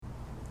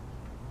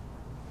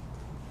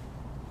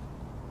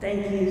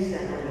Thank you,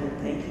 Sally,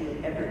 and thank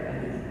you,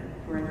 everybody,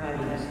 for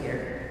inviting us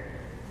here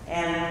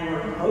and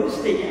for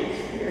hosting us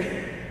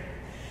here.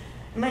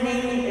 My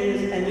name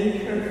is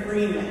Anitra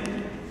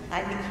Freeman.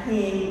 I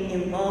became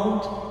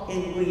involved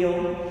in WHEEL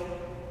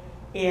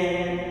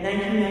in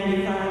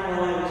 1995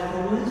 while I was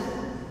homeless.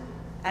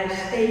 I've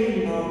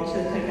stayed involved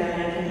since I got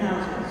into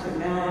housing, so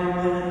now I'm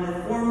one of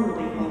the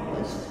formerly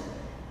homeless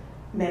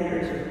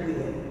members of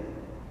WHEEL.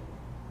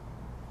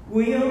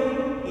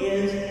 WHEEL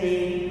is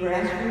a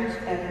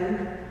grassroots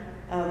effort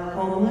of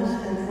homeless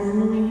and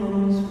formerly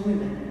homeless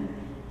women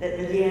that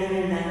began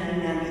in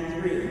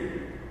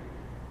 1993.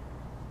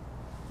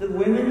 The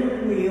women of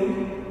WHEEL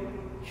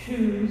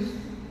choose,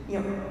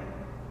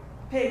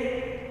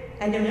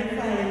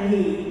 identify a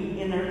need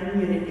in our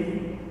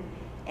community,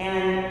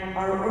 and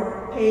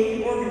our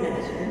paid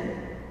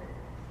organizer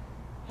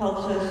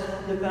helps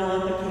us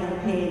develop a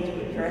campaign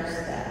to address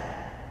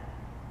that.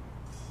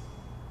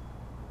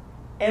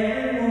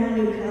 Every woman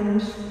who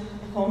comes,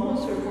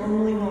 homeless or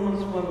formerly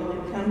homeless woman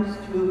who comes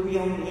to a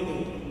WHEEL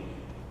meeting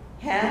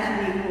has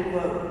an equal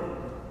vote.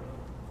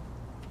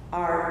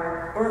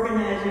 Our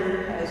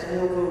organizer has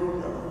no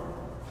vote though.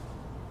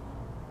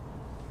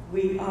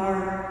 We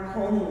are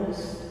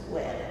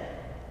homeless-led.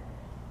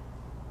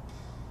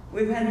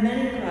 We've had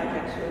many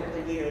projects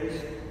over the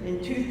years. In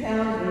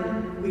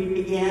 2000, we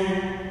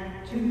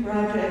began 2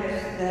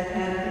 projects that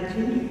have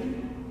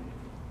continued.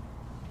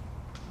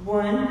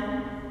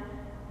 One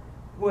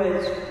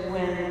was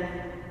when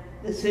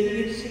the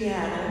city of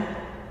Seattle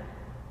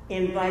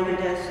invited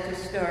us to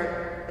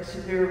start a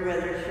severe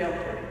weather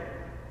shelter.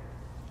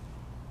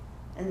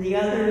 And the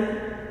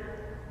other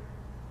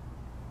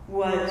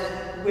was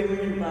Women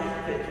in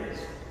Black Vigils.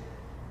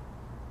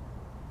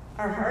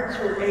 Our hearts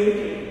were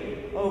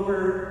aching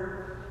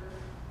over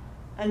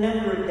a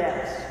number of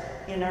deaths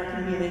in our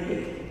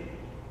community.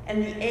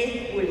 And the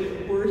ache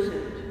was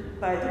worsened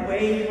by the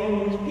way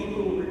homeless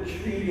people were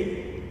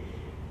treated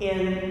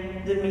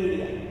in the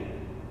media,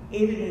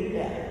 even in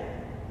death.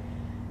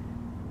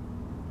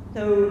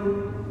 So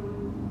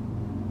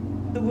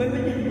the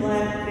Women in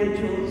Black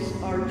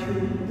Vigils are to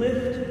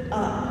lift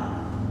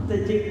up the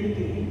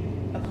dignity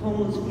of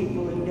homeless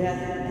people in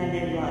death and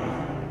in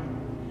life.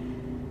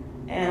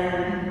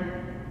 And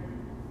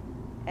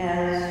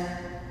as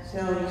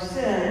Sally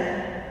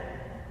said,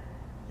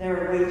 there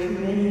are way too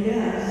many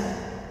deaths.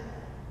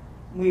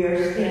 We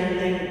are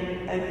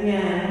standing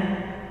again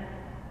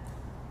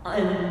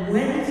on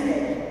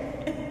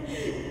Wednesday.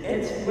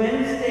 It's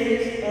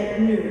Wednesdays at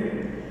noon.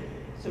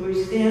 So we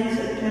stand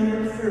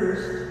September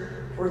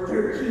 1st for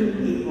 13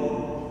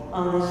 people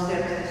on the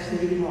steps of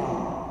City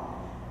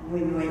Hall.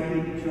 We invite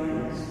you to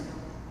join us.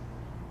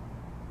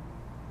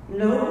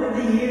 And over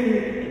the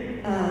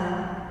year,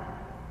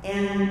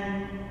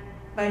 and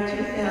by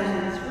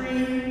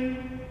 2003,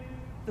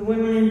 the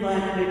Women in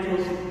Black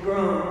Vigils have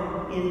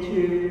grown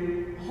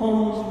into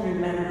Homeless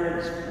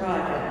Remembrance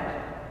Project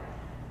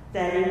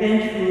that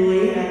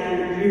eventually,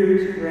 after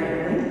years of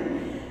wrangling,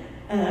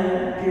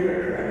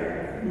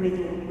 bureaucratic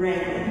legal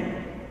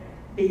wrangling,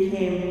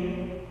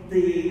 became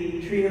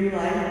the Tree of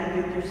Life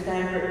in Victor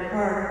Steinberg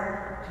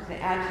Park, which is an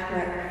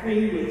abstract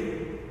tree with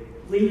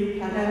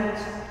leaf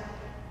cutouts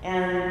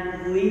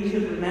and leaves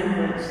of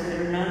remembrance that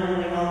are not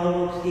only all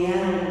over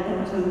Seattle, but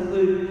also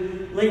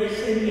include Lake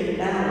City and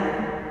Ballard.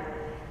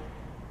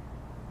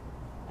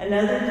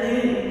 Another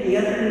thing, the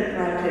other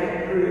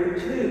project grew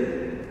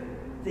too.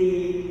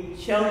 The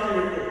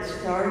shelter that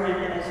started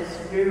as a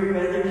severe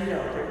weather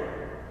shelter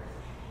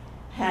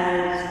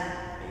has,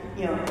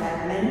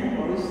 had many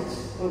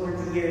posts over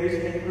the years.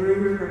 It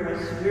grew from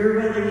a severe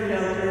weather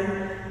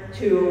shelter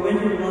to a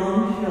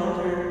winter-long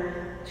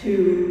shelter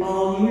to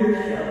all-year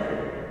shelter.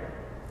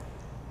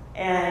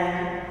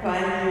 And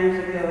 5 years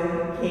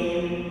ago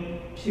came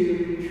to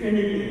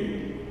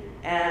Trinity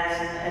as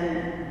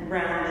an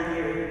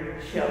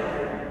round-the-year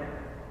shelter.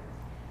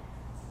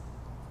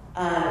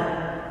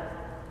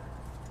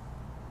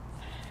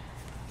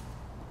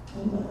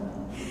 Hold on.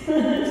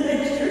 Let's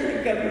make sure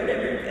we covered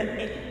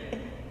everything.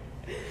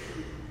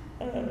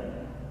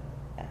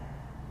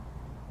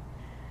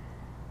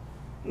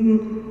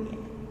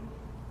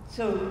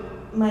 So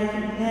my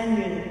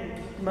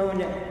companion,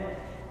 Mona,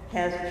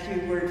 has a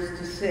few words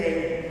to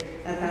say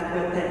about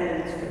what that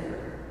means to her.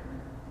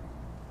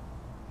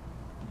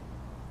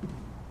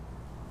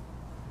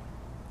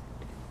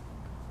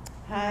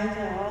 Hi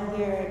to all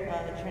here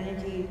at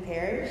Trinity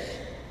Parish.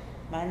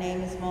 My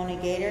name is Mona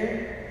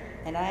Gator,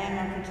 and I am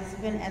a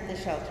participant at the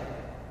shelter.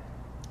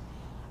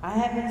 I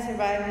have been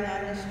surviving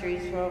on the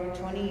streets for over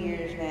 20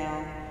 years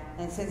now,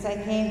 and since I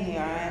came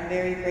here, I am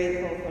very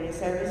grateful for the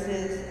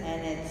services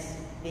and it's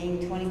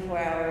being 24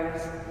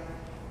 hours.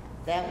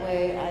 That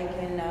way I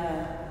can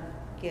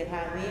get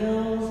hot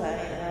meals,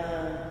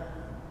 I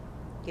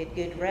get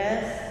good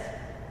rest.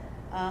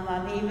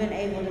 I'm even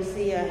able to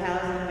see a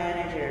housing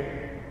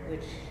manager,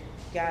 which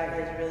God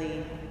has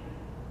really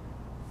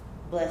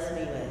blessed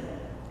me with.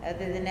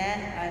 Other than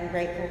that, I'm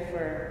grateful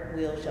for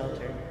WHEEL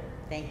Shelter.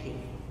 Thank you.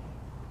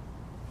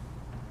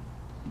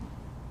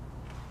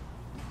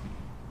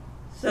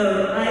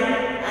 So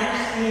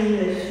I've seen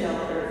this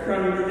shelter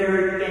from the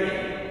very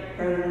beginning,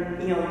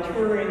 from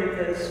touring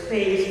the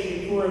space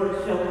before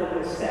the shelter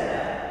was set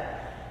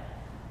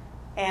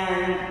up.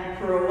 And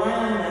for a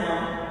while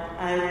now,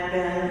 I've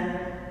been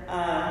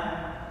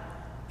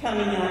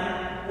coming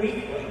up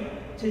weekly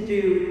to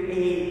do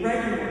a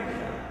writing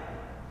workshop.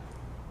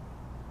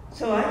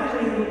 So I was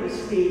able to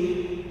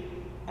see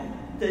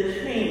the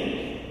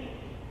change,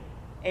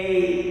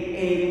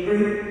 a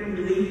great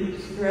relief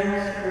of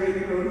stress,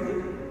 great growth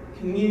of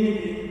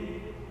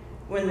community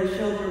when the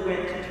shelter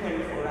went to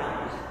 24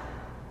 hours.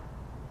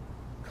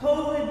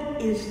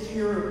 COVID is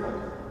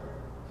terrible.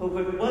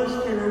 COVID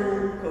was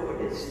terrible,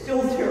 COVID is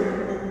still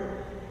terrible,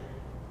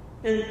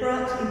 but it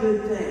brought some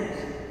good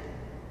things.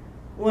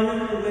 One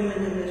of the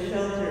women in the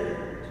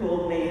shelter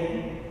told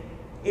me,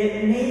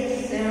 it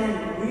may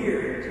sound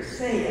weird to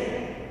say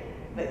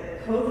it,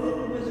 but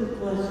COVID was a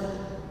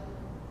blessing.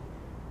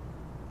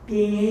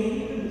 Being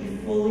able to be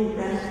fully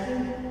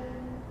rested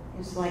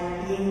is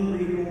like being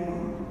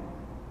reborn.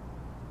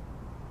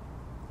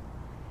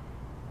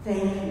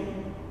 Thank you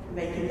for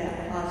making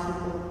that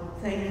possible.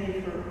 Thank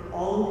you for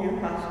all of your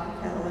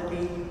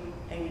hospitality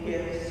and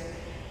gifts.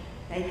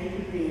 Thank you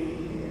for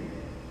being here.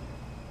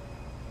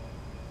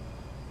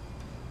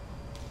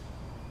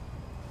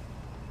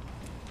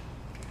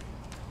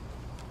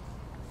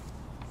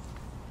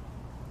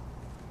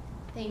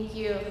 Thank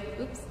you.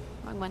 Oops,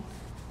 wrong one.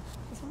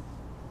 This one?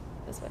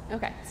 This one.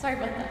 Okay, sorry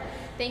about that.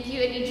 Thank you,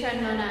 Anitra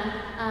and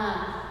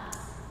Mona.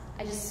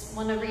 I just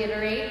want to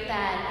reiterate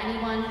that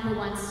anyone who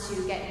wants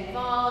to get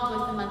involved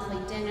with the monthly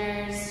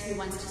dinners, who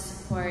wants to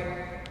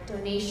support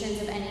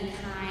donations of any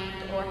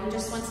kind, or who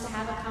just wants to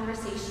have a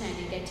conversation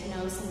and get to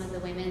know some of the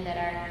women that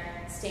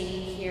are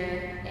staying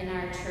here in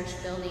our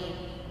church building,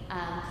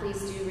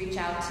 please do reach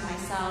out to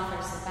myself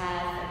or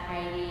Sabeth or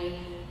Heidi.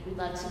 We'd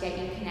love to get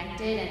you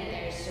connected, and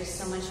there's just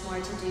so much more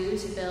to do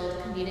to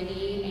build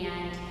community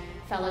and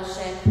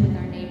fellowship with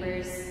our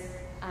neighbors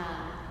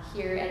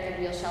here at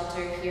the Real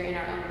Shelter, here in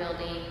our own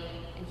building,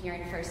 and here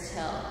in First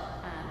Hill.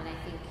 And I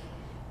think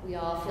we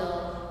all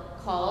feel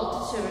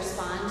called to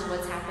respond to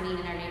what's happening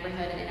in our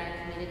neighborhood and in our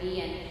community,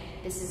 and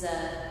this is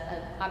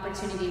an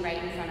opportunity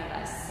right in front of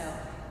us. So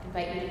I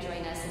invite you to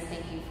join us, and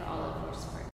thank you for all of your support.